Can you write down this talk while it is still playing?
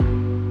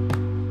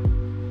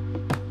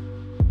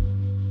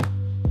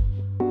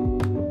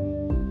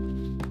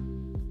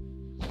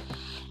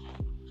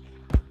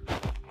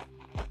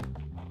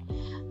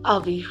I'll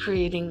be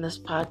creating this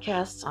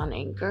podcast on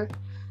Anchor.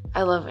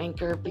 I love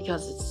Anchor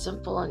because it's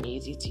simple and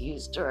easy to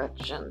use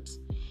directions.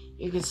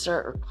 You can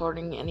start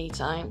recording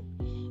anytime.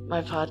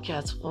 My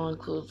podcast will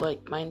include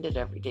like-minded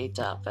everyday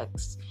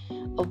topics,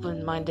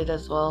 open-minded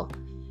as well.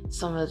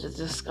 Some of the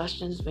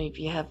discussions may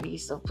be heavy,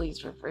 so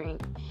please refrain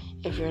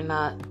if you're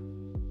not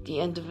the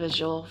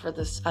individual for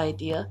this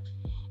idea,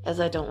 as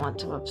I don't want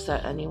to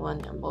upset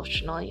anyone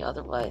emotionally.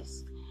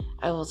 Otherwise,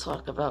 I will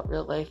talk about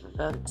real-life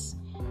events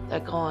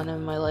that go on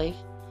in my life,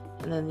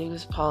 and the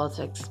news,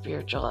 politics,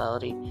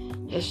 spirituality,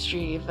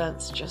 history,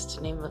 events, just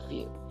to name a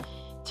few.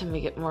 To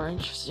make it more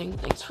interesting,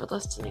 thanks for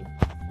listening.